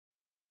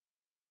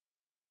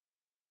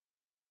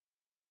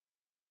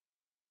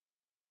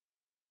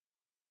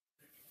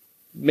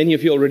many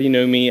of you already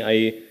know me.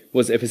 I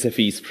was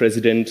FSFE's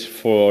president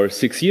for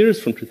 6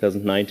 years, from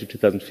 2009 to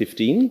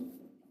 2015.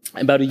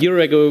 About a year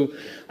ago,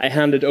 I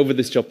handed over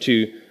this job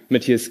to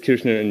Matthias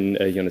Kirchner and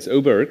Jonas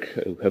Oberg,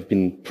 who have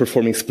been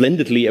performing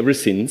splendidly ever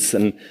since,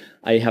 and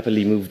I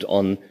happily moved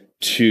on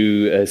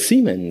to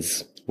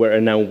Siemens, where I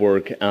now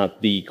work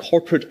at the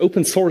corporate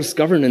open source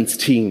governance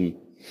team.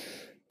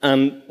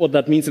 And what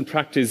that means in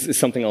practice is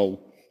something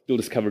you'll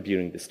discover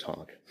during this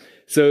talk.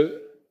 So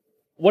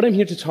what I'm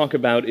here to talk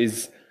about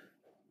is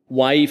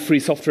why free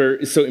software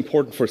is so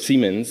important for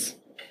Siemens,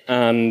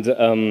 and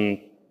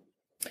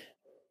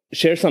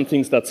share some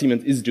things that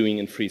Siemens is doing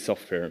in free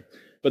software.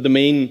 But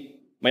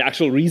my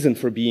actual reason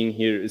for being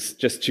here is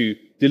just to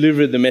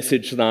deliver the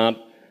message that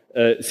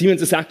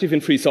Siemens is active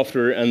in free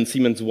software, and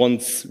Siemens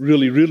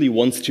really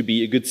wants to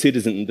be a good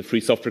citizen in the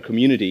free software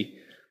community.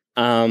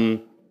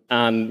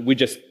 And we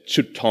just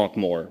should talk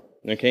more,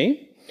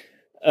 okay?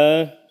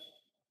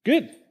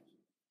 Good.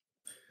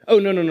 Oh,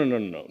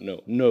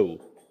 no.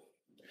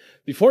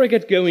 Before I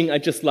get going,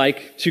 I'd just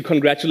like to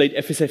congratulate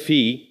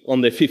FSFE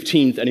on their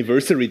 15th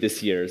anniversary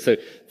this year. So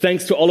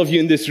thanks to all of you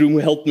in this room who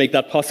helped make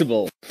that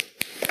possible.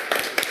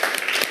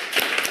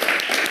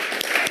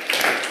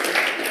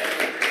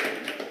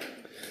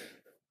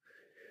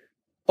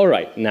 All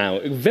right, now,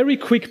 a very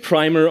quick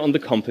primer on the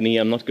company.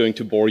 I'm not going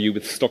to bore you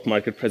with stock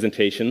market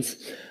presentations.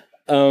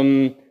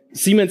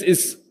 Siemens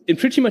is, in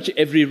pretty much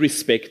every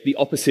respect, the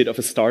opposite of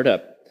a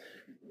startup.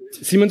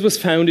 Siemens was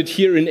founded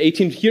here in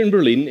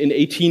Berlin in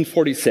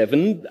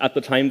 1847. At the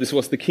time, this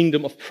was the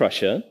Kingdom of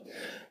Prussia.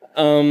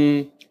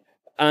 And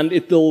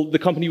the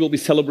company will be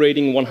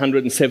celebrating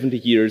 170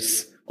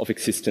 years of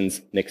existence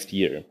next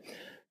year.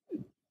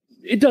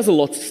 It does a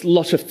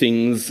lot of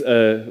things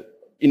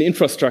in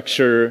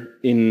infrastructure,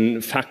 in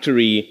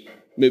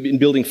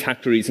building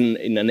factories, in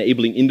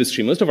enabling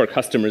industry. Most of our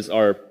customers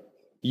are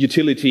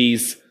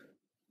utilities,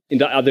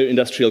 other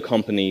industrial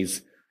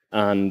companies,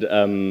 and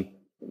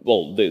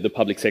the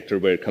public sector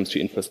where it comes to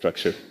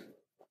infrastructure.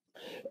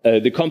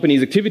 The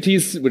company's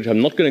activities, which I'm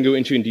not going to go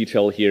into in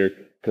detail here,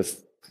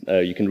 because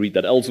you can read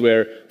that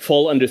elsewhere,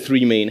 fall under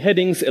 3 main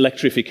headings: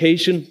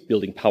 electrification,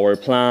 building power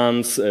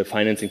plants,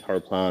 financing power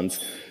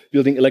plants,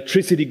 building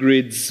electricity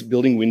grids,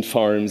 building wind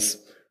farms,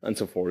 and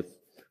so forth.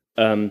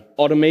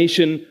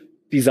 Automation,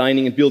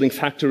 designing and building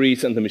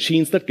factories and the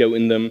machines that go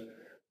in them.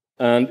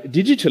 And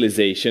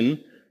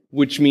digitalization,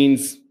 which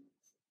means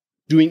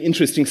doing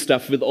interesting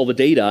stuff with all the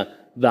data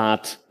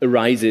that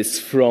arises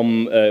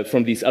from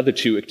these other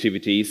 2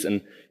 activities,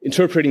 and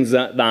interpreting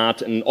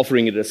that and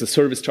offering it as a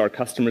service to our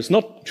customers,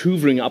 not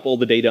hoovering up all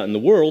the data in the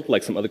world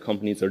like some other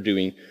companies are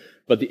doing,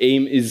 but the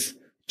aim is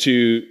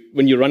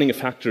when you're running a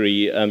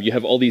factory, you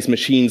have all these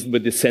machines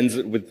with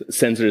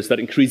sensors that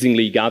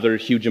increasingly gather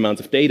huge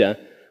amounts of data,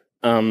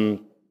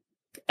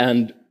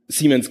 and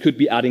Siemens could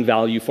be adding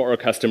value for our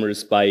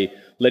customers by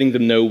letting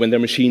them know when their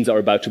machines are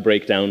about to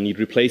break down, need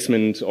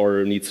replacement,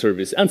 or need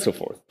service, and so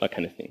forth, that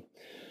kind of thing.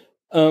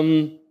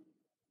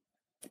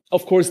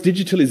 Of course,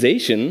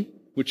 digitalization,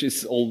 which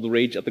is all the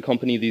rage at the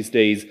company these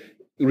days,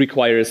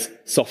 requires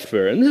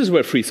software, and this is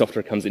where free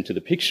software comes into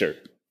the picture.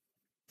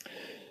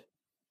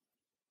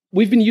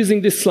 We've been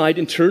using this slide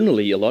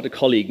internally, a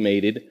colleague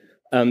made it,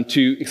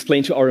 to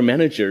explain to our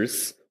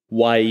managers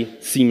why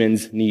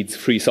Siemens needs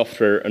free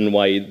software and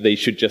why they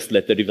should just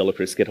let their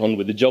developers get on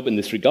with the job in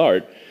this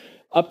regard.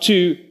 Up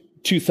to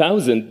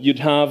 2000, you'd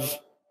have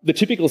the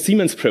typical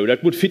Siemens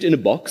product would fit in a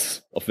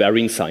box of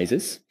varying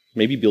sizes,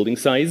 maybe building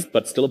size,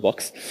 but still a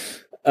box,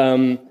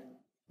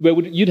 where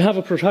you'd have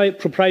a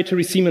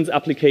proprietary Siemens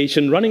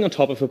application running on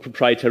top of a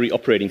proprietary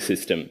operating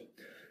system.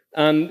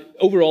 And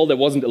overall, there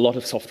wasn't a lot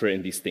of software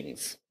in these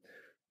things.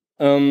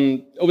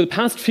 Over the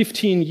past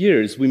 15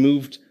 years, we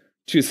moved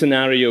to a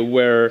scenario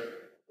where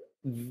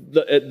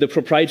the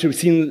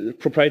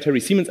proprietary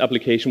Siemens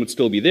application would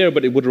still be there,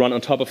 but it would run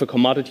on top of a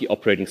commodity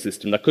operating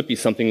system. That could be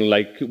something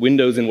like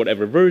Windows in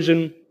whatever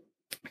version.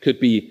 It could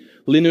be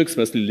Linux,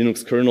 mostly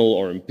Linux kernel,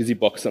 or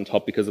BusyBox on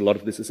top, because a lot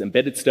of this is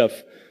embedded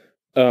stuff,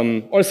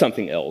 or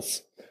something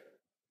else.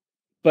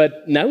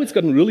 But now it's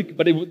gotten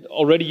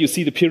already you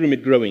see the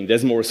pyramid growing.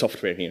 There's more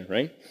software here,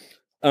 right?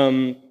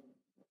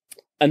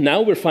 And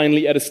now we're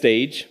finally at a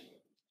stage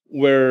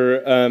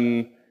where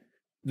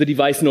the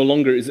device no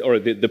longer is, or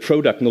the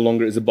product no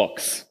longer is a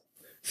box.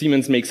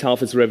 Siemens makes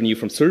half its revenue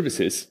from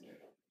services,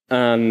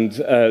 and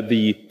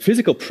the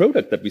physical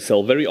product that we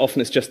sell very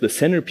often is just the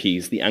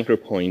centerpiece, the anchor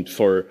point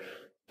for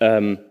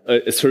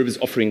a service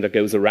offering that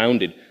goes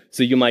around it.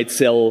 So you might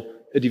sell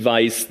a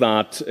device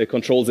that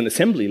controls an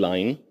assembly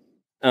line,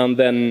 and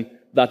then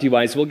that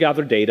device will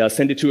gather data,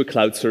 send it to a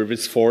cloud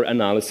service for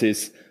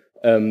analysis.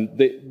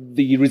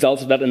 The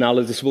results of that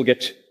analysis will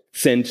get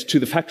sent to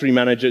the factory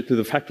manager, to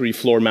the factory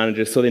floor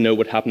manager, so they know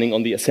what's happening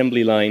on the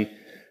assembly line.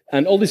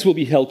 And all this will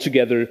be held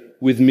together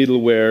with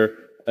middleware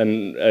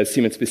and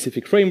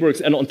Siemens-specific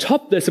frameworks. And on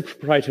top, there's a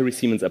proprietary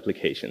Siemens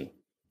application.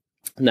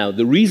 Now,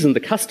 the reason the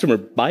customer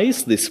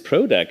buys this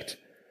product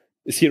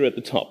is here at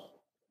the top.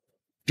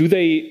 Do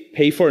they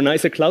pay for a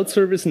nicer cloud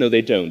service? No,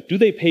 they don't. Do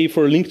they pay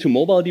for a link to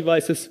mobile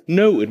devices?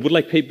 No, it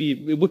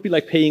would be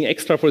like paying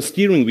extra for a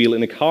steering wheel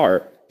in a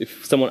car.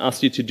 If someone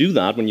asked you to do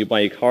that when you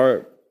buy a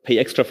car, pay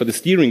extra for the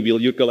steering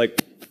wheel, you'd go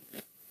like,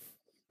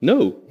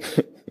 no.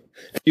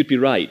 You'd be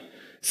right.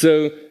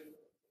 So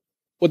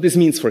what this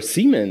means for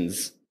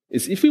Siemens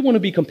is if we want to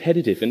be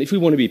competitive and if we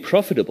want to be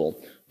profitable,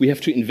 we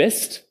have to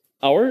invest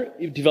our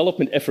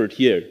development effort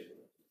here.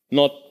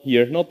 Not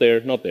here, not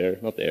there, not there,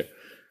 not there.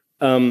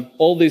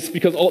 All this,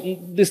 because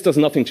this does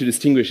nothing to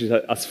distinguish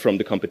us from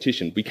the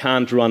competition. We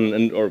can't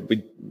run,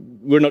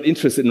 we're not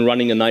interested in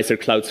running a nicer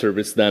cloud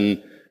service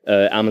than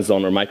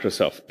Amazon or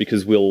Microsoft,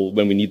 because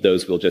when we need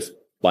those, we'll just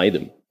buy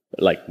them,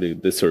 like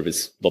the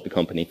service, not the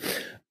company.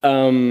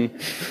 No.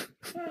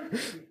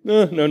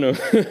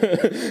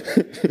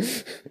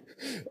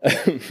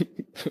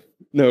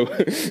 No.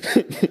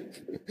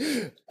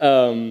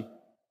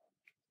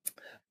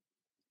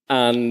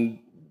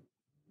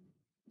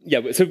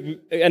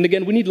 And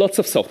again, we need lots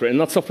of software, and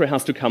that software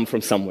has to come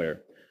from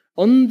somewhere.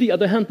 On the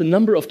other hand, the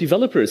number of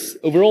developers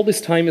over all this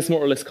time is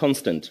more or less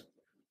constant.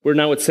 We're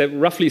now at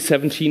roughly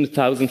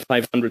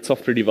 17,500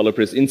 software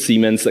developers in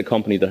Siemens, a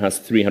company that has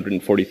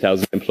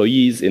 340,000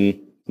 employees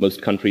in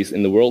most countries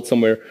in the world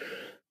somewhere.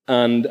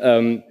 And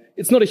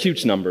it's not a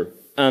huge number.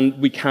 And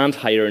we can't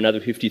hire another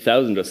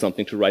 50,000 or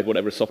something to write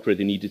whatever software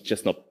they need. It's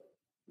just not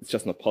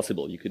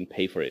possible. You couldn't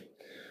pay for it.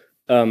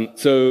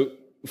 So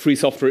free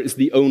software is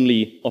the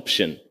only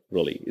option,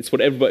 really. It's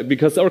what everybody,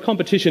 because our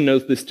competition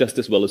knows this just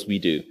as well as we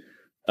do.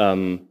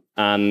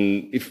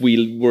 And if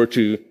we were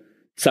to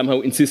somehow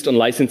insist on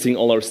licensing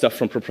all our stuff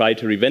from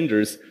proprietary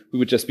vendors, we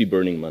would just be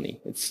burning money.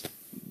 This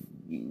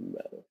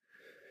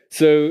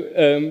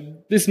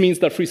means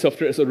that free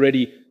software is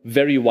already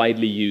very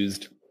widely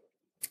used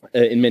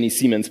in many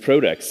Siemens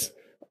products.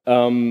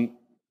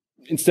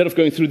 Instead of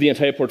going through the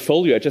entire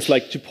portfolio, I'd just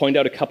like to point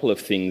out a couple of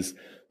things.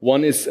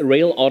 One is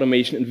rail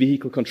automation and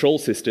vehicle control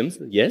systems.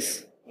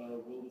 Yes?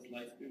 Will the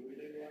slides be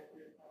available?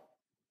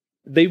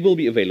 They will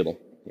be available,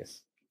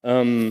 yes.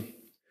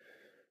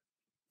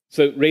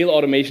 So rail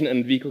automation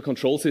and vehicle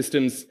control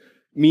systems,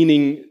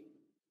 meaning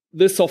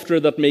the software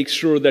that makes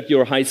sure that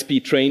your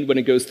high-speed train, when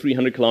it goes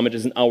 300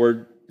 kilometers an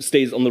hour,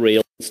 stays on the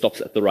rail and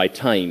stops at the right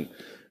time.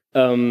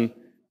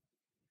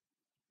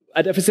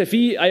 At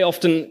FSFE, I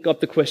often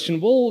got the question,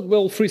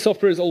 well, free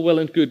software is all well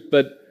and good,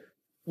 but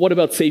what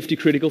about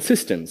safety-critical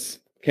systems?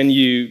 Can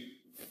you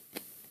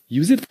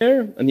use it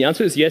there? And the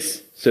answer is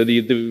yes. So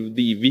the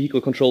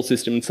vehicle control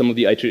system in some of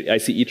the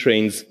ICE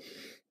trains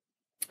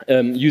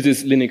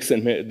uses Linux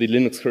and the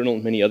Linux kernel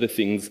and many other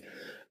things.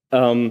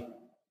 When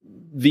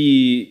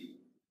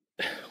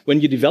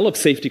you develop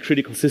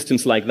safety-critical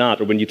systems like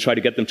that, or when you try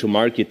to get them to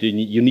market,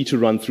 you need to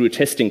run through a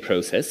testing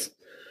process.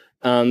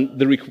 And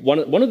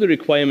one of the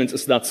requirements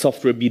is that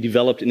software be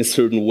developed in a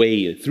certain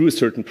way, through a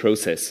certain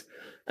process.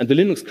 And the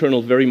Linux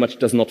kernel very much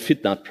does not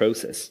fit that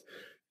process.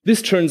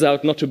 This turns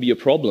out not to be a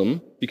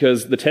problem,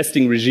 because the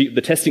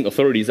testing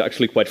authorities are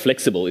actually quite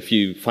flexible. If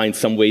you find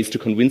some ways to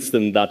convince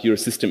them that your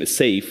system is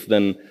safe,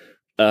 then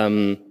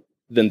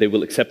they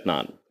will accept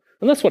that.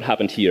 And that's what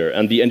happened here.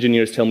 And the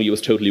engineers tell me it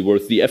was totally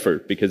worth the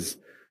effort, because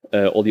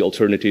all the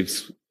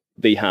alternatives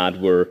they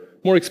had were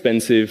more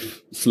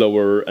expensive,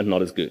 slower, and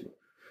not as good.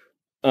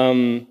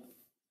 The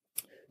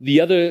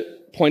other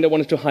point I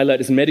wanted to highlight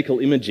is medical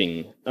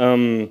imaging,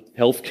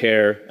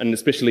 healthcare, and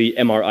especially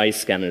MRI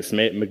scanners,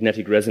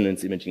 magnetic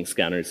resonance imaging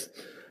scanners.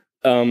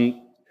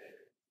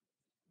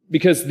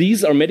 Because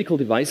these are medical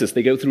devices,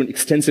 they go through an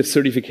extensive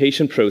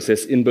certification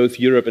process in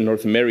both Europe and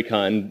North America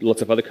and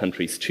lots of other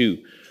countries too.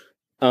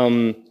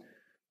 And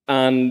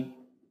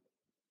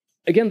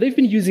again, they've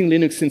been using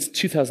Linux since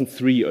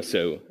 2003 or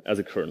so as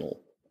a kernel.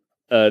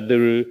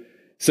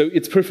 So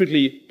it's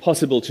perfectly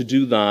possible to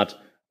do that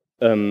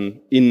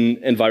in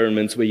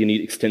environments where you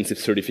need extensive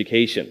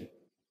certification.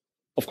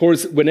 Of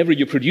course, whenever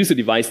you produce a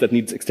device that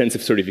needs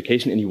extensive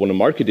certification and you want to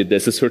market it,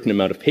 there's a certain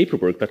amount of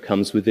paperwork that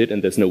comes with it,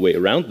 and there's no way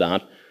around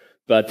that.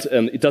 But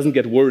it doesn't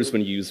get worse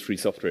when you use free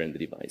software in the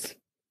device.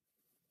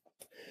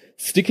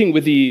 Sticking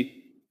with the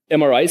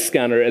MRI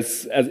scanner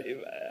as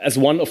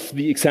one of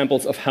the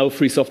examples of how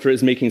free software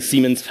is making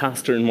Siemens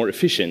faster and more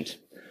efficient.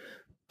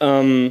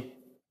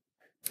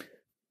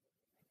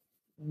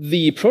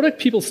 The product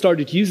people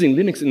started using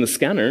Linux in the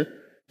scanner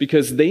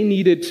because they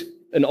needed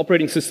an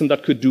operating system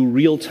that could do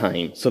real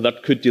time, so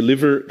that could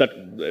deliver,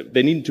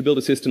 they needed to build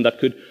a system that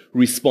could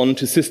respond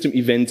to system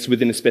events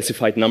within a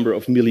specified number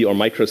of milli or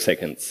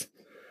microseconds.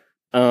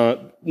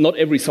 Not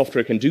every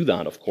software can do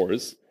that, of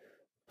course.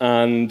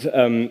 And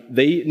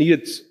they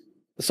needed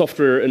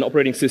software, an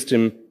operating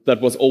system that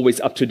was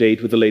always up to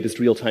date with the latest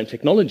real-time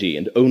technology,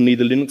 and only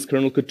the Linux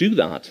kernel could do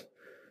that.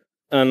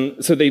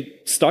 So they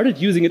started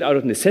using it out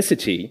of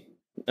necessity,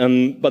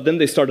 but then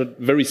they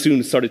very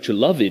soon started to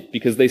love it,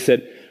 because they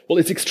said, well,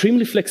 it's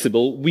extremely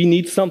flexible. We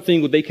need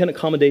something where they can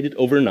accommodate it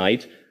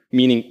overnight,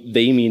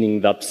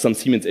 meaning that some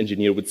Siemens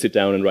engineer would sit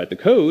down and write the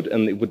code,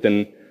 and it would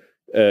then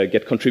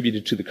get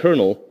contributed to the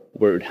kernel,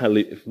 where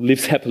it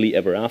lives happily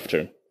ever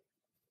after.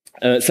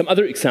 Some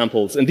other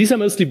examples, and these are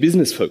mostly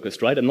business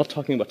focused, right? I'm not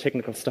talking about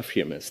technical stuff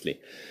here mostly.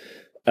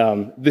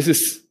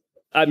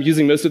 I'm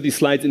using most of these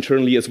slides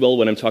internally as well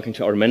when I'm talking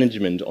to our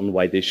management on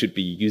why they should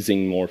be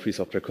using more free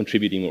software,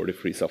 contributing more to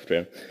free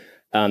software.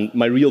 And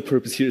my real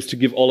purpose here is to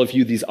give all of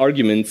you these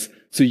arguments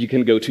so you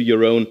can go to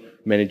your own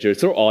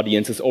managers or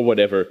audiences or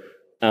whatever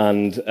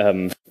and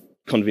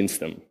convince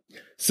them.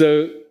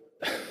 So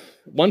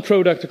one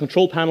product, a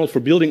control panel for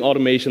building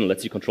automation,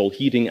 lets you control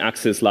heating,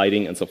 access,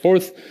 lighting, and so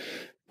forth.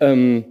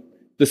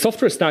 The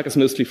software stack is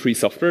mostly free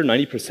software,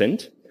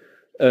 90%.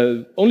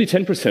 Only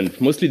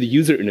 10%, mostly the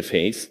user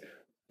interface,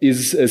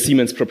 is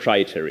Siemens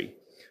proprietary.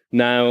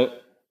 Now,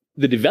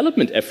 the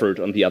development effort,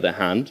 on the other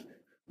hand,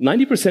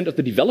 90% of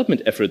the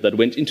development effort that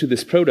went into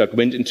this product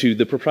went into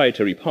the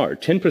proprietary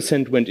part.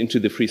 10% went into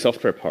the free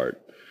software part,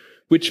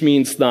 which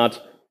means that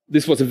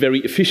this was a very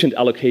efficient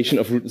allocation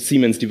of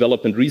Siemens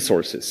development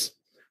resources,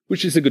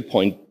 which is a good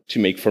point to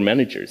make for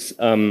managers.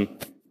 Of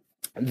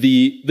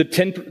the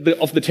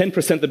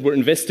 10% that were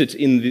invested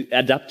in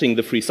adapting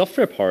the free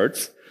software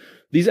parts,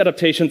 these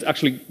adaptations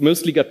actually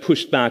mostly got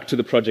pushed back to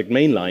the project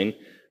mainline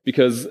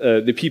because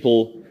the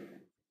people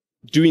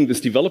doing this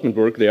development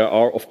work, they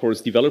are, of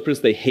course,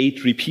 developers. They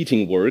hate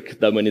repeating work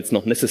that when it's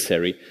not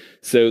necessary.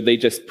 So they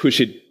just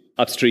push it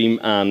upstream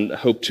and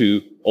hope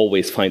to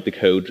always find the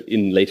code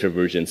in later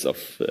versions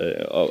of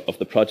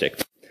the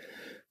project.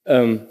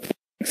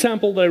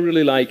 Example that I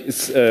really like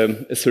is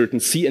a certain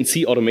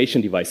CNC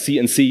automation device.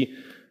 CNC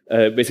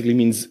basically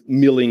means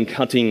milling,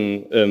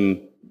 cutting.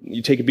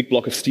 You take a big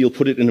block of steel,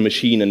 put it in a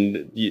machine, and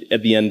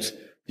at the end,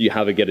 you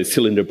get a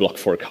cylinder block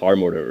for a car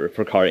motor or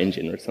for a car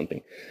engine or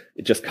something.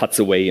 It just cuts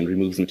away and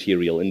removes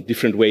material in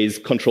different ways,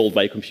 controlled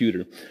by a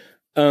computer.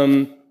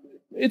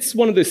 It's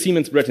one of the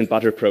Siemens bread and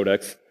butter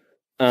products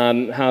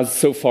and has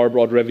so far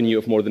brought revenue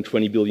of more than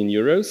 20 billion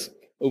euros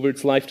over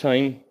its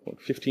lifetime,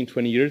 15,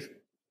 20 years.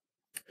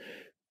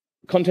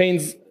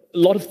 Contains a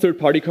lot of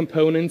third-party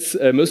components.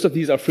 Most of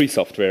these are free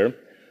software.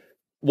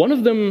 One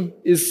of those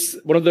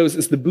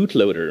is the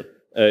bootloader.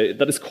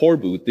 That is core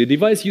boot. The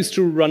device used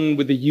to run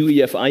with a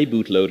UEFI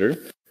bootloader,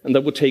 and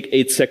that would take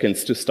 8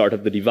 seconds to start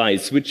up the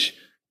device, which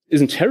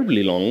isn't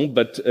terribly long,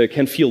 but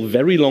can feel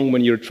very long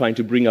when you're trying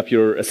to bring up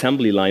your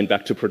assembly line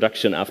back to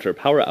production after a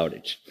power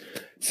outage.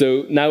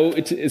 So now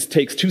it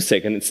takes 2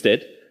 seconds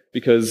instead,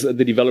 because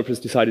the developers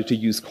decided to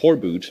use core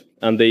boot,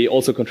 and they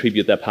also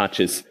contribute their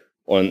patches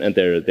and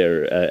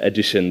their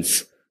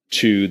additions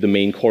to the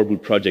main core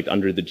boot project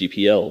under the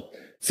GPL.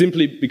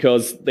 Simply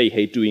because they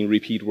hate doing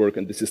repeat work,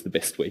 and this is the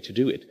best way to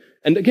do it.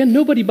 And again,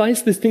 nobody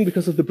buys this thing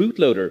because of the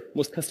bootloader.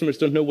 Most customers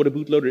don't know what a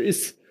bootloader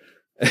is.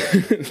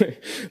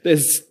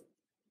 There's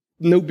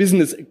no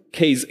business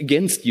case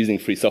against using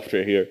free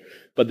software here,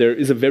 but there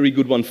is a very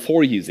good one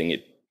for using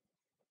it.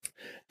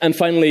 And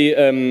finally,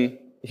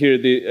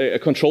 here, a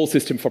control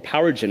system for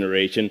power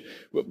generation.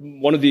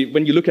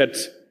 When you look at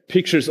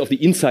pictures of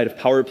the inside of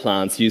power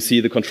plants, you see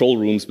the control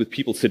rooms with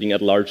people sitting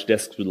at large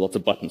desks with lots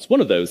of buttons.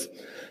 One of those.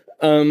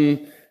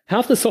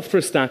 Half the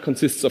software stack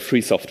consists of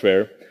free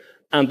software,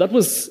 and that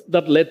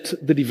let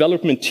the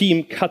development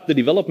team cut the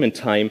development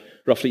time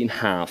roughly in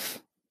half.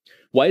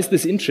 Why is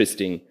this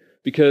interesting?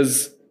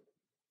 Because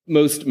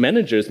most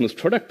managers, most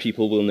product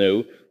people will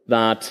know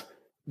that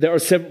there are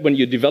when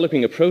you're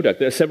developing a product,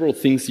 there are several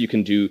things you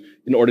can do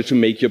in order to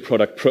make your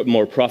product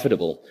more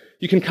profitable.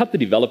 You can cut the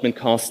development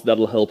costs,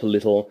 that'll help a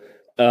little.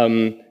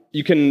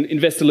 You can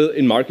invest a little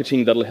in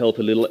marketing, that'll help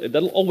a little.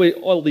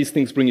 All these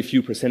things bring a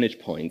few percentage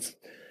points.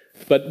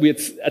 But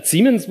at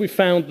Siemens, we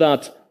found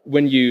that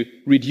when you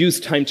reduce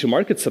time to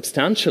market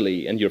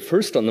substantially and you're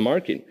first on the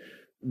market,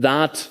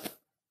 that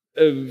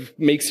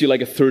makes you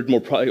like a third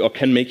more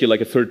can make you like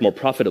a third more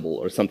profitable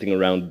or something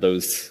around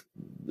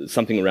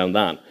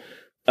that.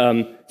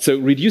 So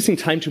reducing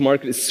time to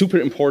market is super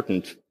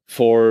important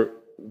for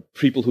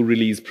people who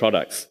release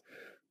products.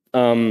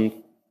 And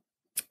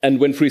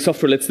when free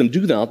software lets them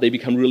do that, they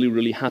become really,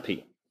 really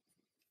happy.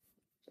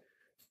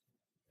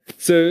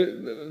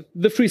 So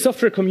the free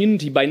software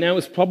community by now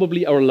is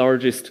probably our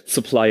largest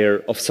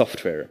supplier of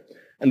software.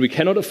 And we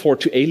cannot afford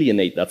to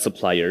alienate that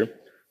supplier.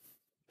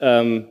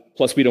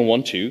 Plus, we don't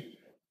want to.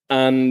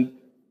 And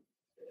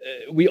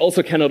we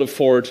also cannot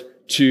afford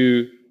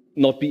to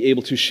not be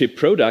able to ship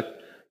product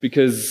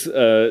because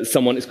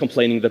someone is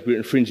complaining that we're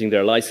infringing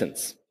their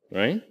license,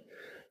 right?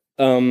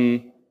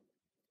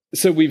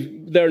 So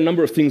there are a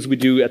number of things we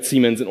do at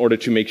Siemens in order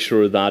to make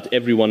sure that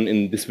everyone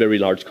in this very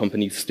large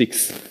company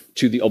sticks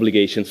to the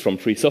obligations from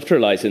free software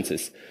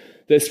licenses.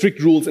 There are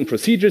strict rules and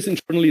procedures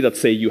internally that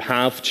say you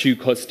have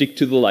to stick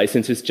to the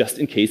licenses just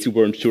in case you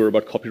weren't sure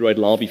about copyright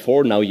law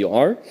before, now you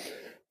are.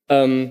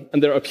 And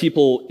there are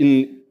people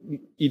in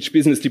each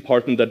business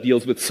department that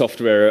deals with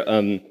software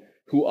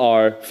who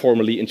are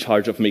formally in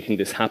charge of making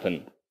this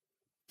happen.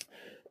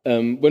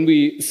 When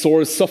we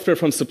source software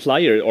from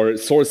supplier or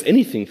source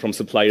anything from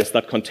suppliers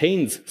that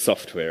contains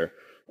software,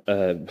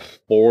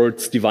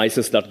 boards,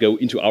 devices that go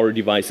into our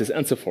devices,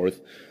 and so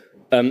forth,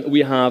 we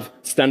have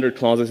standard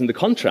clauses in the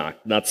contract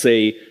that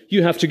say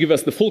you have to give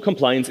us the full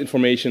compliance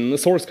information, the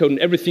source code, and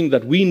everything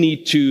that we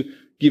need to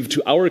give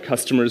to our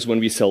customers when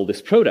we sell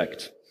this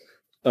product.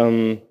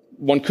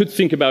 One could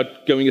think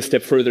about going a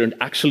step further and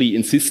actually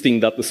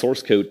insisting that the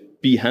source code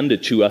be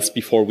handed to us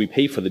before we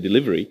pay for the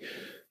delivery,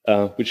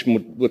 which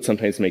would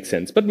sometimes make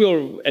sense. But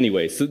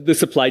anyway, so the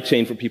supply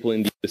chain for people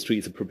in the industry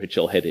is a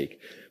perpetual headache.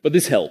 But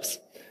this helps.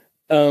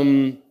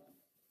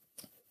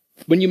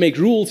 When you make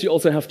rules, you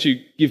also have to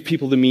give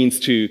people the means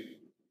to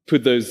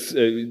put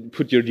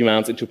your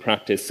demands into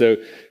practice. So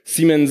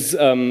Siemens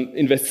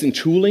invests in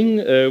tooling.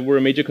 We're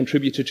a major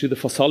contributor to the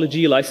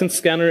Fossology license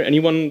scanner.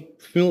 Anyone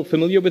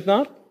familiar with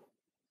that?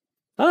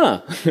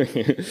 Ah,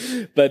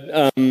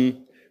 but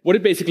what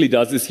it basically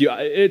does is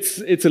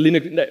it's a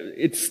Linux.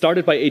 It's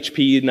started by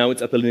HP. Now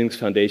it's at the Linux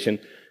Foundation.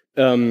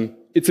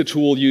 It's a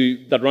tool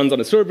that runs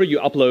on a server. You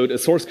upload a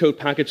source code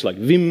package like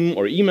Vim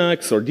or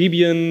Emacs or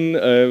Debian,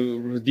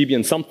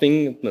 Debian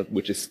something,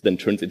 which then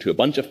turns into a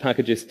bunch of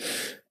packages.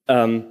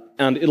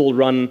 And it'll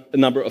run a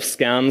number of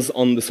scans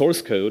on the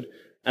source code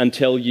and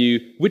tell you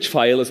which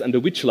file is under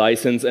which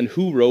license and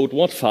who wrote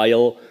what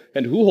file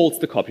and who holds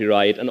the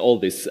copyright and all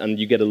this. And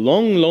you get a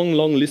long, long,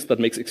 long list that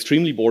makes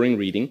extremely boring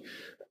reading.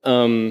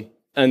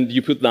 And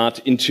you put that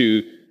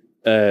into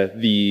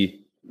the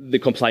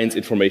compliance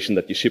information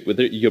that you ship with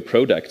your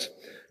product.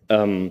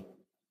 And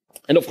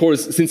of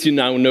course, since you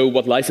now know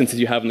what licenses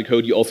you have in the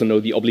code, you also know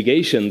the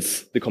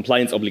obligations, the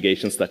compliance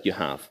obligations that you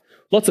have.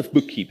 Lots of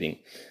bookkeeping.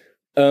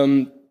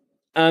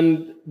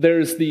 And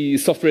there's the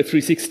Software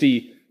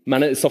 360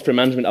 software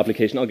management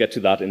application. I'll get to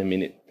that in a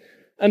minute.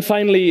 And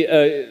finally,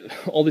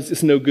 all this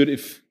is no good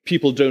if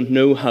people don't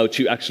know how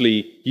to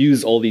actually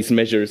use all these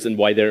measures and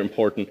why they're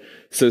important.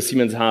 So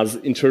Siemens has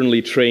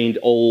internally trained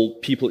all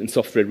people in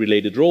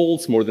software-related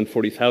roles, more than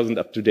 40,000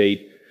 up to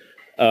date,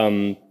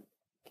 in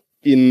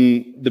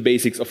the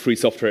basics of free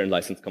software and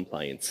license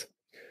compliance.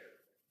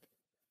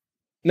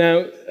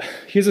 Now,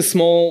 here's a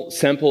small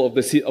sample of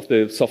the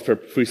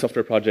free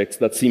software projects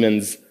that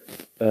Siemens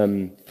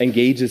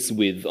engages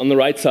with. On the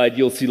right side,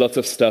 you'll see lots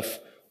of stuff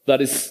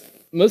that is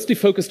mostly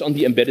focused on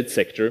the embedded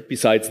sector,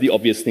 besides the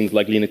obvious things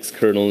like Linux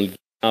kernel,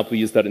 we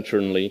use that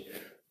internally,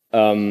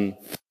 C++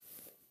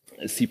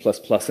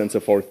 and so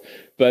forth.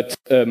 But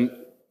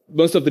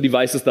most of the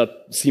devices that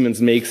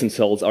Siemens makes and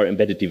sells are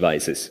embedded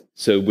devices,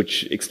 so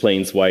which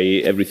explains why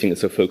everything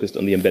is so focused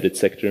on the embedded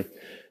sector.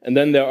 And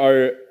then there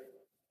are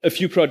a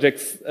few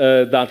projects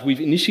that we've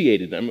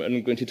initiated.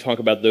 I'm going to talk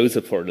about those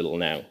for a little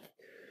now.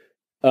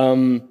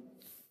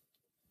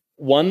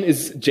 One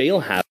is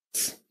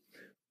Jailhouse,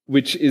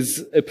 which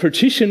is a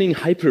partitioning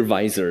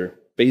hypervisor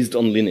based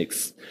on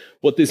Linux.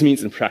 What this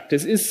means in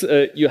practice is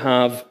you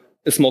have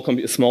a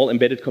small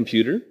embedded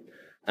computer,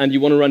 and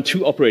you want to run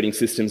two operating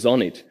systems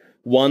on it.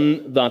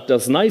 One that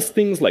does nice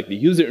things like the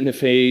user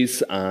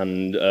interface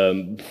and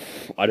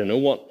I don't know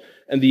what,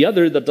 and the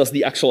other that does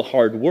the actual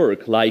hard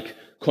work, like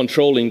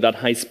controlling that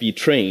high-speed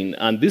train.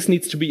 And this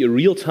needs to be a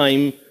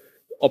real-time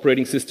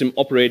operating system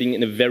operating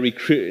in a very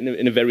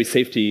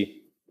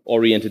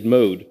safety-oriented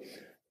mode.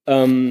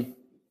 And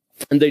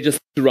they just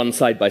run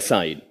side by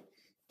side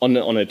on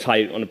a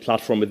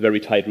platform with very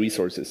tight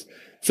resources.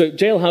 So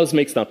Jailhouse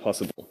makes that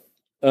possible.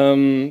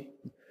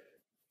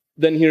 Then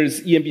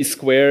here's EMB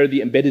Square,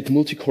 the embedded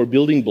multi-core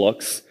building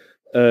blocks,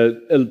 a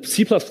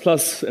C++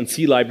 and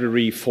C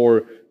library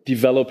for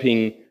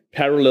developing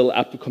parallel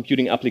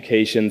computing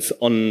applications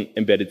on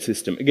embedded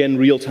system. Again,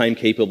 real-time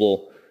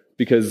capable,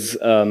 because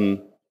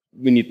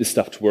we need this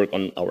stuff to work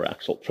on our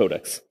actual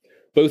products.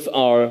 Both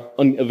are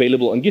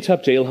available on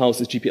GitHub.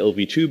 Jailhouse is GPL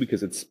v2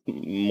 because it's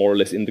more or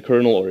less in the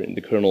kernel or in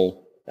the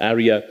kernel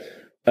area.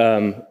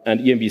 And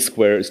EMB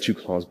Square is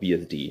 2-class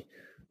BSD.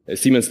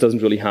 Siemens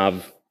doesn't really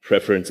have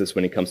preferences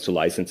when it comes to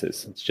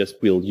licenses. It's just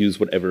we'll use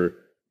whatever.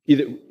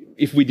 Either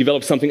if we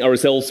develop something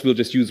ourselves, we'll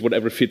just use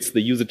whatever fits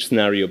the usage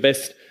scenario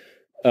best.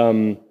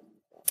 And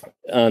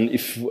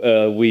if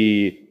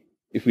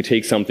we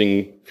take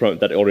something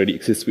that already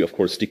exists, we of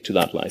course stick to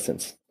that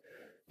license.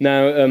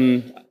 Now,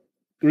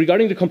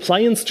 regarding the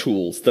compliance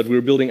tools that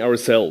we're building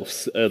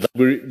ourselves, that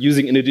we're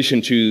using in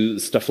addition to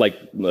stuff like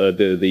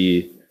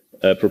the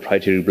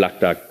proprietary black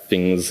duck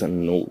things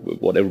and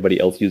what everybody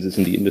else uses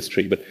in the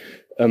industry, but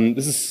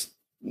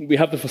we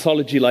have the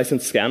Fossology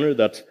license scanner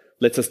that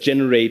lets us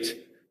generate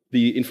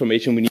the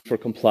information we need for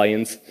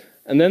compliance.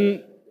 And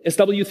then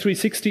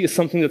SW360 is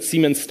something that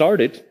Siemens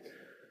started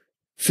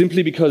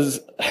simply because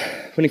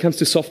when it comes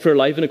to software,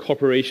 life in a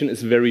corporation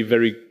is very,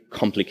 very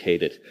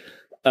complicated.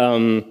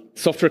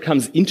 Software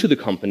comes into the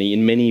company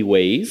in many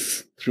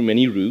ways, through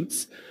many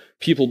routes.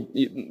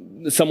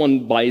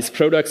 Someone buys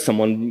products,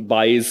 someone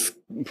buys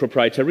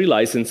proprietary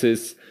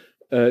licenses,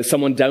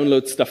 someone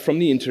downloads stuff from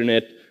the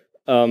internet,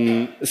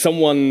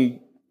 someone,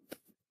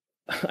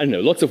 I don't know,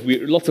 lots of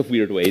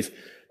weird ways.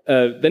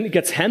 Then it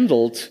gets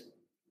handled,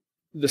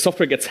 the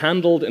software gets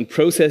handled and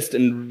processed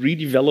and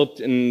redeveloped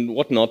and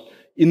whatnot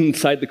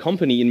inside the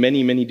company in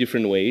many, many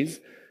different ways.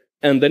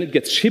 And then it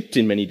gets shipped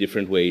in many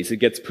different ways. It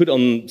gets put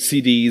on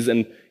CDs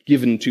and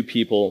given to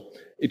people.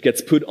 It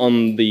gets put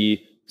on the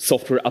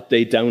software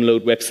update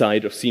download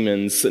website of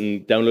Siemens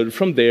and downloaded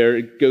from there.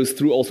 It goes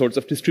through all sorts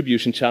of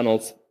distribution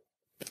channels.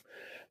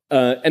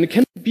 And it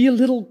can be a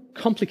little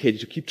complicated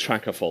to keep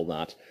track of all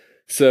that.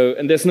 So,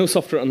 and there's no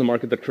software on the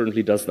market that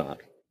currently does that.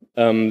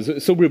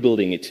 So we're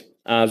building it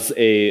as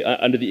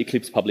under the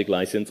Eclipse public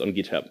license on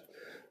GitHub.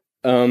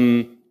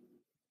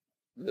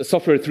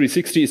 Software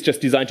 360 is just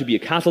designed to be a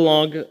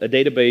catalog, a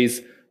database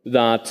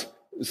that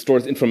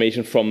stores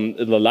information from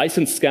the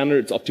license scanner.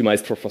 It's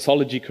optimized for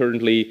fossology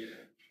currently.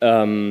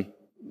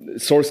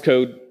 Source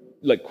code,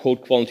 like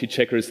code quality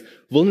checkers.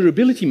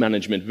 Vulnerability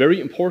management,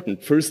 very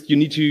important. First, you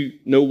need to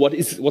know what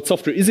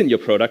software is in your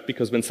product,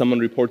 because when someone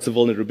reports a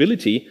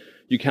vulnerability,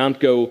 you can't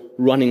go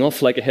running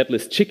off like a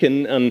headless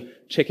chicken and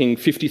checking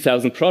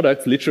 50,000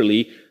 products,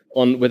 literally,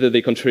 on whether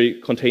they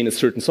contain a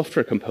certain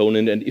software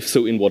component, and if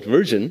so, in what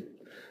version.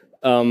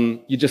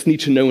 You just need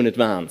to know in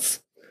advance.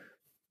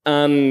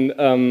 And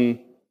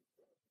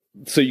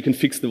so you can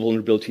fix the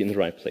vulnerability in the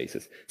right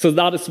places. So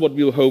that is what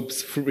we hope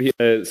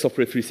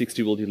Software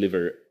 360 will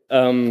deliver.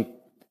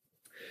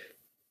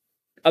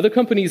 Other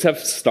companies have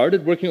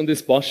started working on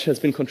this. Bosch has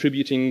been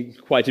contributing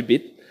quite a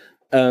bit.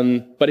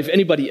 But if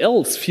anybody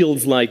else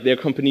feels like their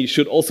company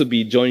should also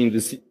be joining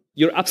this,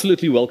 you're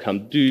absolutely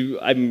welcome.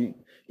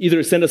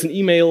 Either send us an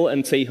email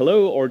and say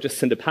hello, or just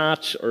send a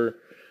patch, or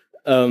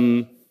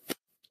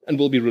and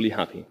we'll be really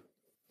happy.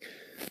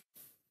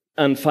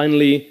 And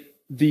finally,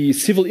 the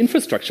civil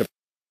infrastructure,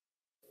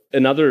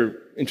 another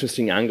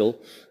interesting angle.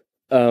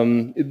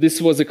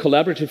 This was a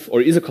collaborative,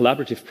 or is a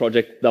collaborative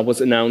project that was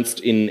announced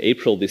in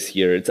April this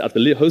year. It's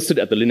hosted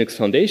at the Linux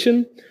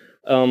Foundation,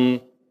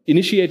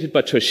 initiated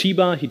by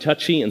Toshiba,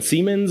 Hitachi, and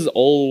Siemens,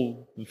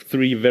 all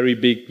three very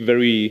big,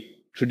 very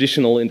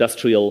traditional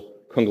industrial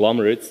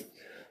conglomerates.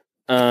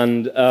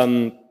 And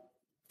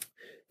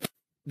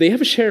they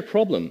have a shared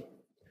problem.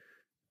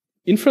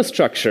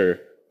 Infrastructure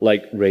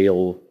like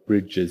rail,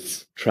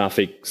 bridges,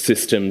 traffic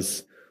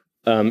systems,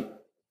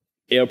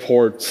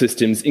 airport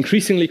systems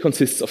increasingly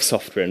consists of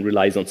software and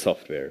relies on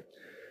software.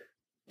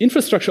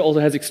 Infrastructure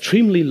also has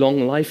extremely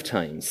long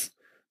lifetimes.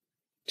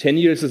 10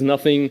 years is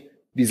nothing.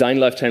 Design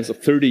lifetimes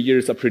of 30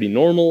 years are pretty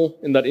normal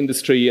in that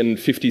industry, and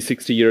 50,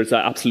 60 years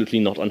are absolutely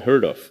not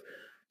unheard of.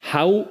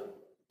 How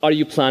are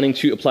you planning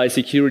to apply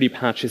security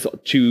patches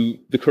to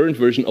the current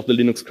version of the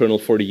Linux kernel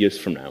 40 years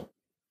from now?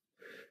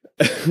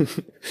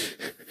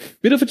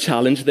 Bit of a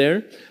challenge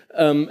there.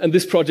 And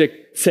this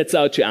project sets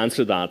out to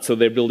answer that. So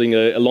they're building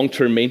a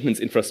long-term maintenance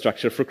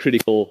infrastructure for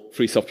critical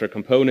free software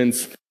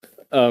components,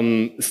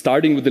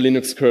 starting with the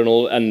Linux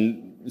kernel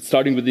and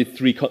starting with the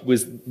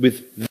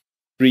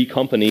three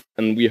companies.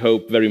 And we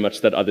hope very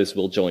much that others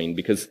will join,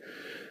 because,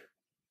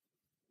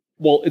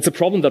 well, it's a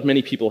problem that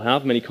many people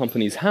have, many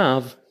companies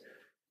have,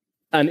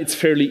 and it's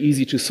fairly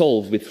easy to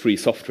solve with free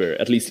software,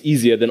 at least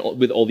easier than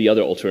with all the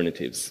other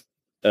alternatives.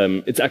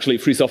 It's actually,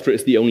 free software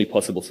is the only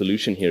possible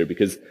solution here,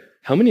 because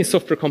how many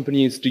software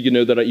companies do you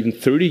know that are even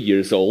 30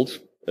 years old,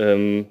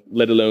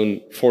 let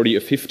alone 40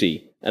 or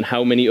 50? And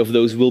how many of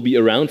those will be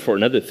around for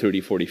another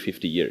 30, 40,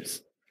 50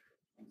 years?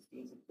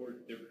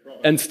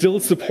 And still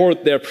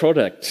support their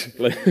product.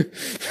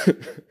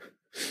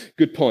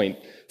 Good point.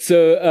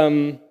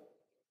 So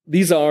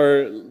these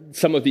are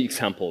some of the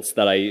examples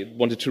that I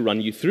wanted to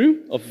run you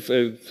through of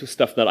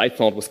stuff that I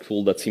thought was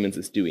cool that Siemens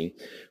is doing.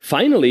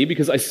 Finally,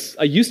 because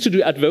I used to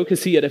do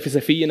advocacy at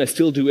FSFE and I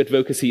still do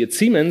advocacy at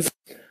Siemens,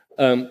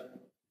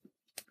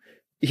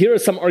 here are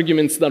some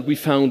arguments that we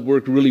found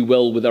work really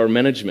well with our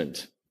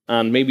management,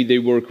 and maybe they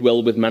work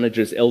well with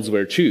managers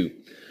elsewhere too.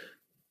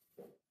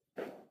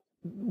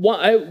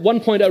 One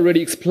point I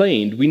already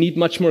explained: we need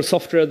much more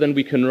software than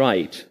we can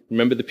write.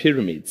 Remember the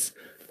pyramids.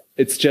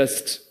 It's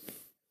just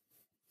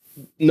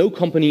no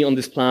company on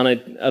this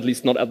planet, at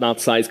least not at that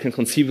size, can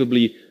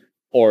conceivably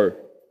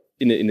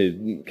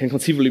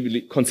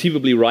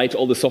conceivably write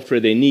all the software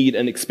they need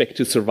and expect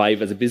to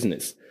survive as a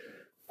business.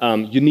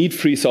 You need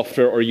free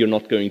software, or you're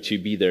not going to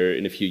be there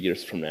in a few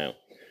years from now.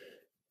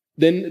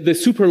 Then the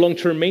super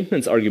long-term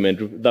maintenance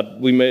argument that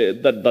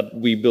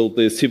we built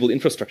the civil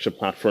infrastructure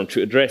platform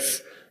to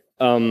address.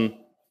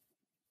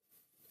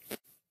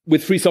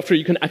 With free software,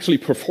 you can actually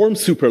perform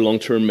super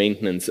long-term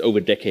maintenance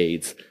over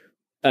decades.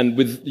 And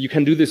you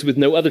can do this with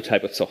no other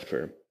type of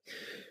software.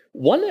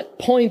 One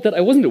point that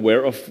I wasn't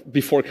aware of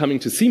before coming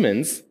to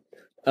Siemens,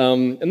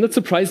 and that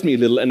surprised me a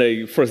little,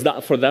 and for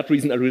that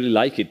reason I really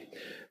like it.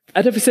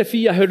 At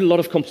FSFE, I heard a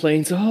lot of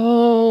complaints.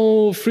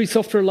 Oh, free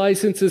software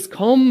licenses,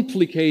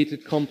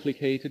 complicated,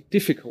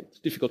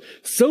 difficult.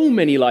 So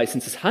many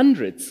licenses,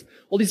 hundreds,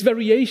 all these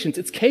variations,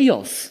 it's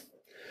chaos.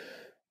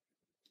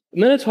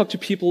 And then I talked to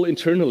people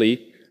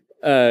internally,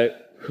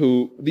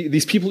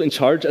 these people in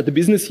charge at the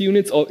business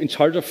units, or in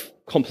charge of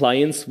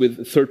compliance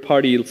with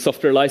third-party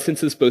software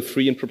licenses, both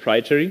free and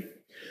proprietary.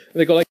 And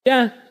they go like,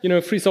 yeah,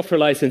 free software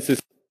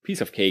licenses,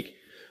 piece of cake.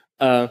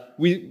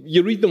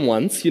 You read them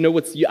once,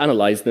 you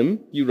analyze them,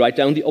 you write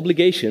down the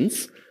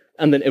obligations,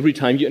 and then every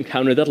time you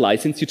encounter that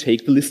license, you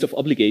take the list of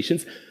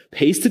obligations,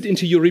 paste it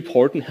into your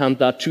report, and hand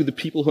that to the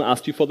people who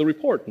asked you for the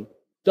report.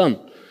 Done.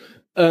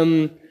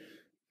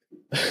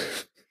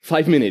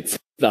 5 minutes,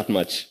 that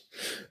much.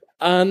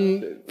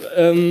 And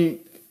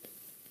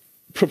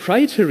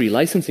Proprietary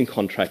licensing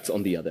contracts,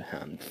 on the other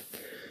hand,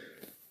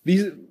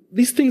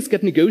 these things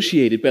get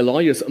negotiated by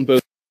lawyers on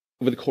both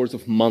over the course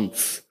of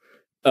months.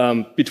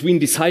 Between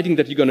deciding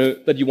that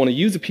you want to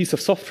use a piece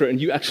of software and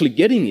you actually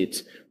getting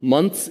it,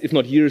 months, if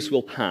not years,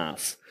 will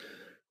pass.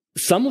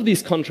 Some of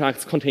these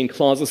contracts contain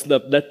clauses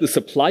that let the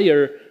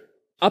supplier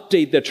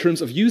update their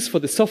terms of use for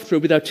the software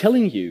without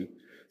telling you.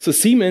 So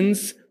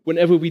Siemens,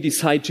 whenever we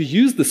decide to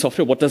use the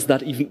software, what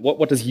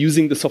does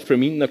using the software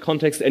mean in that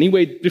context?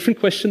 Anyway, different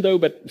question though,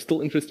 but still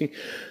interesting.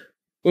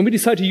 When we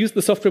decide to use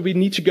the software, we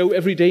need to go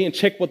every day and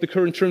check what the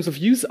current terms of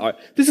use are.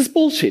 This is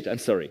bullshit, I'm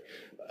sorry.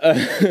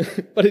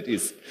 But it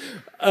is.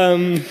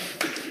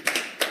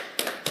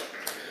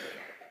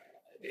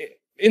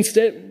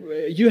 Instead,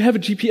 you have a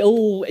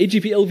GPL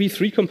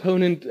v3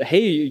 component.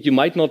 Hey, you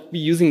might not be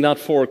using that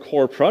for a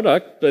core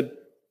product,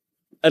 but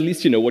at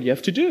least you know what you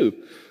have to do.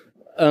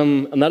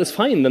 And that is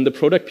fine. Then the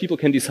product people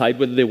can decide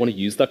whether they want to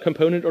use that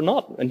component or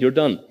not, and you're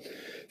done.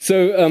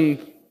 So,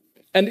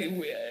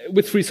 and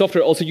with free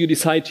software, also you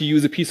decide to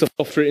use a piece of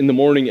software in the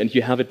morning and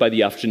you have it by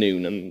the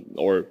afternoon,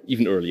 or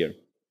even earlier.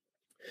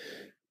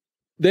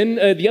 Then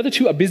the other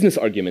two are business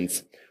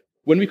arguments.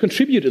 When we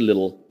contribute a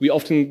little, we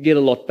often get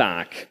a lot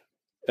back.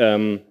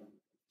 The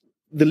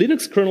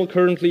Linux kernel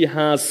currently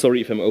has,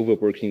 sorry if I'm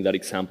overworking that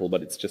example,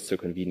 but it's just so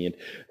convenient.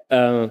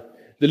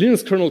 The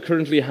Linux kernel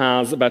currently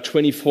has about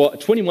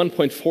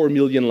 21.4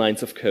 million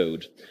lines of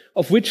code,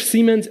 of which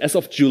Siemens, as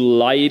of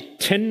July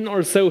 10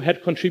 or so,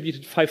 had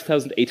contributed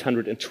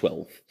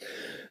 5,812.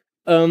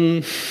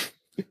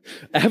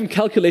 I haven't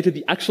calculated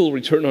the actual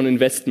return on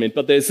investment,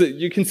 but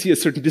you can see a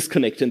certain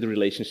disconnect in the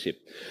relationship.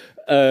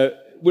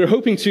 We're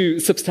hoping to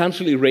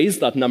substantially raise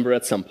that number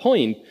at some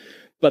point,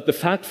 but the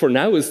fact for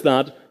now is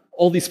that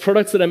all these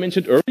products that I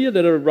mentioned earlier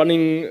that are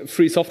running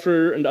free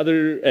software and that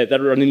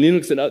are running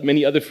Linux and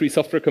many other free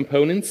software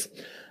components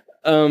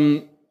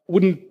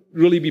wouldn't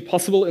really be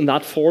possible in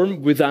that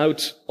form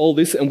without all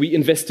this. And we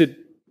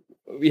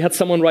had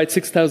someone write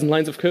 6,000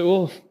 lines of code.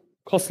 Oh,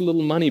 cost a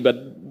little money, but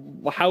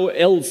how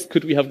else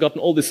could we have gotten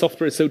all this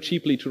software so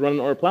cheaply to run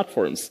on our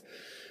platforms?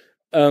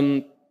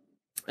 And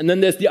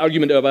then there's the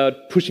argument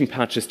about pushing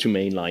patches to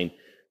mainline,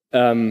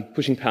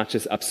 pushing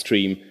patches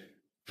upstream,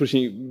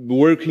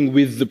 working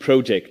with the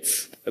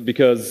projects,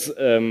 because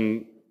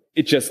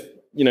it just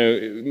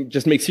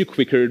makes you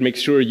quicker. It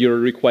makes sure your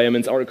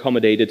requirements are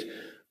accommodated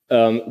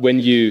when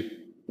you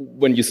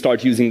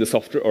start using the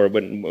software, or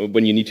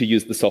when you need to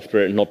use the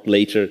software, and not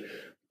later.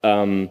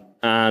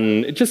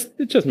 And it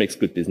just makes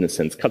good business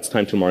sense, cuts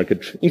time to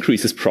market,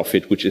 increases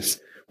profit, which is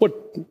what,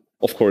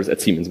 of course, at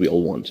Siemens we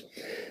all want.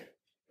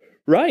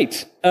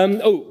 Right.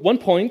 One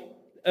point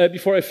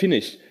before I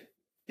finish.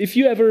 If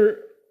you ever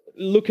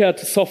look at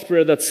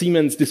software that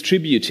Siemens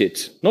distributed,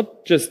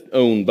 not just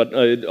own, but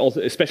also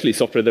especially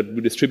software that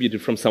we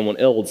distributed from someone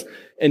else,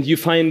 and you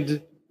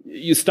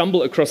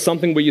stumble across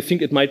something where you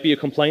think it might be a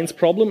compliance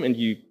problem, and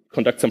you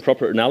conduct some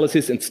proper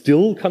analysis and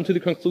still come to the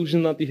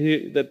conclusion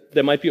that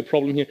there might be a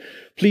problem here,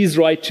 please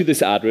write to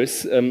this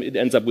address. It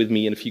ends up with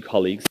me and a few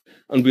colleagues,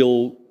 and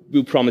we'll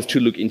promise to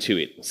look into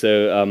it.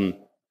 So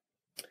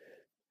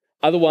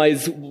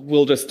otherwise,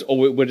 we're just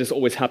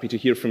always happy to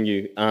hear from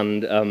you,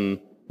 and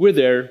we're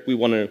there. We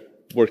want to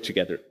work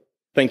together.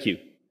 Thank you.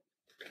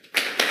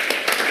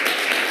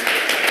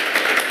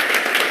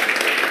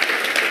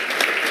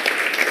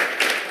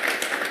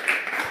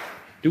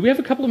 Do we have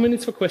a couple of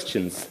minutes for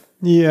questions?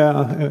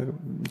 Yeah,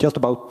 just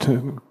about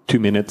 2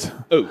 minutes.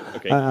 Oh,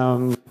 okay.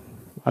 I'll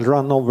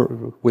run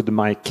over with the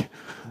mic.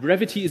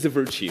 Brevity is a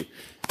virtue.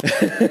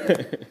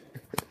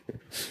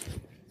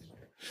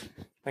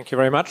 Thank you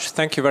very much.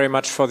 Thank you very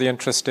much for the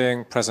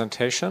interesting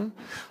presentation.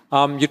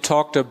 You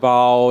talked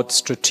about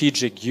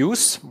strategic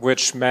use,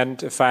 which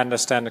meant, if I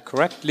understand it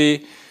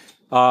correctly,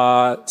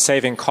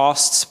 saving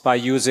costs by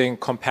using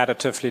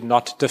competitively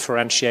not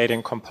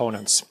differentiating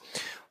components.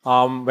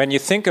 When you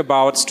think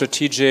about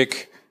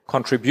strategic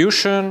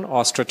contribution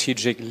or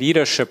strategic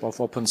leadership of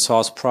open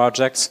source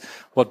projects,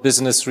 what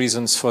business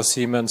reasons for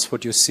Siemens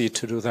would you see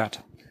to do that?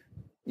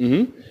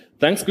 Mm-hmm.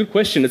 Thanks, good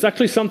question. It's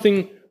actually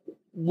something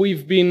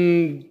we've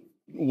been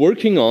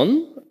working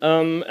on,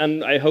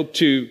 and I hope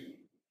to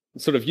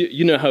sort of,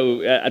 you know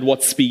how, at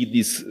what speed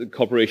these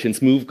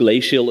corporations move.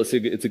 Glacial is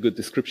it's a good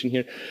description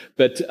here.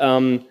 But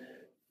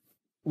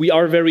we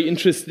are very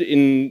interested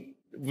in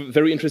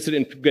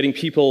getting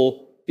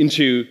people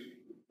into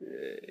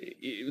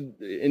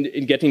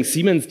in getting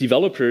Siemens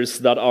developers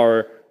that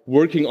are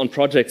working on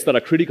projects that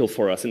are critical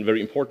for us and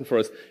very important for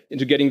us,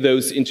 into getting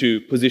those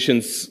into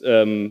positions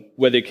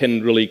where they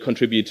can really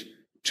contribute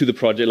to the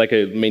project, like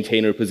a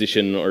maintainer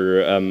position,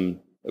 or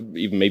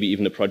maybe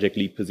even a project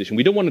lead position.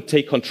 We don't want to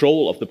take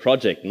control of the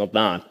project, not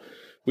that.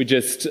 We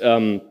just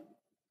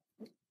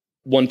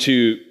want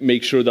to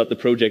make sure that the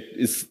project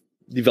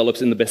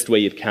develops in the best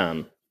way it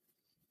can.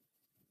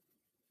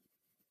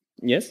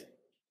 Yes?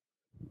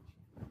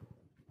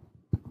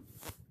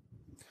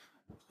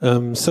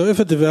 So if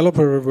a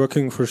developer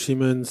working for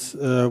Siemens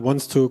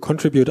wants to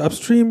contribute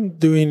upstream,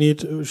 do he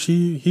need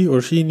he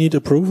or she need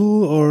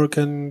approval, or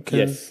can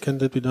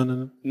that be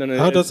done? No.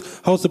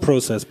 How's the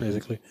process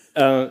basically?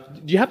 Do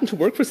you happen to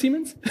work for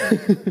Siemens?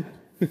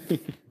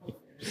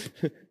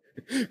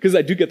 Because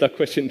I do get that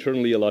question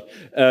internally a lot.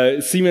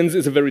 Siemens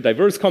is a very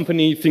diverse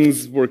company.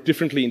 Things work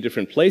differently in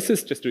different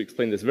places. Just to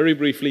explain this very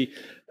briefly.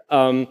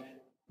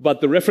 But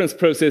the reference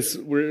process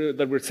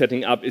that we're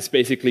setting up is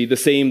basically the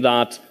same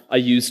that I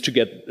use to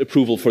get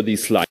approval for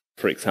these slides,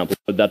 for example,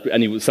 that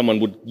someone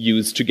would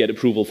use to get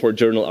approval for a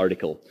journal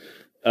article.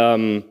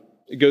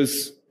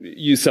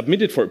 You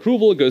submit it for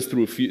approval, it goes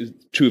through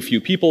to a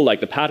few people, like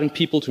the patent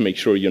people, to make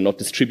sure you're not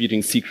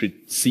distributing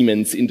secret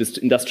Siemens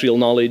industrial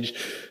knowledge,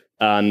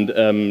 and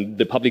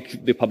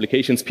the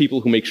publications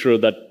people who make sure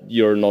that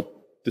you're not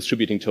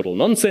distributing total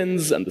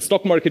nonsense, and the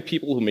stock market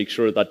people who make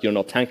sure that you're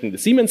not tanking the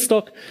Siemens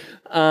stock.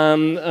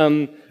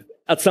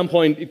 At some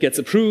point it gets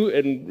approved,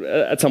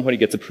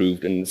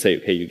 and say,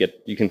 okay,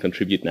 you can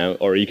contribute now,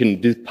 or you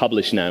can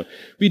publish now.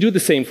 We do the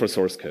same for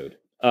source code.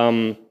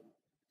 And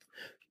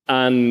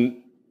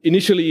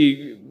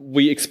initially,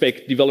 we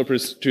expect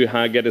developers to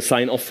get a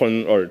sign-off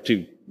from, or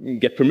to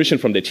get permission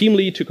from their team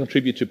lead to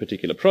contribute to a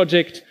particular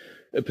project,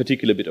 a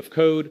particular bit of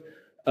code.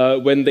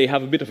 When they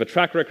have a bit of a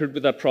track record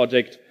with that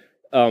project,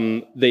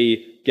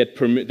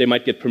 they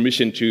might get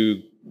permission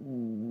to,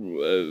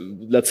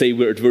 let's say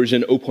we're at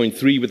version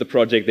 0.3 with the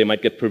project, they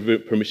might get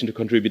permission to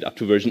contribute up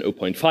to version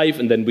 0.5,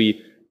 and then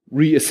we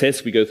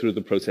reassess, we go through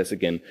the process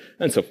again,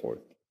 and so forth.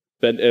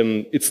 But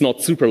it's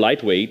not super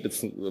lightweight,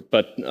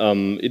 but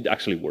it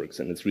actually works,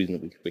 and it's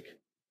reasonably quick.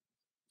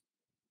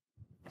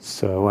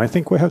 So I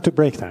think we have to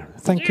break there.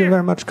 Thank you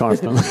very much,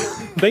 Karsten.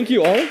 Thank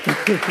you all.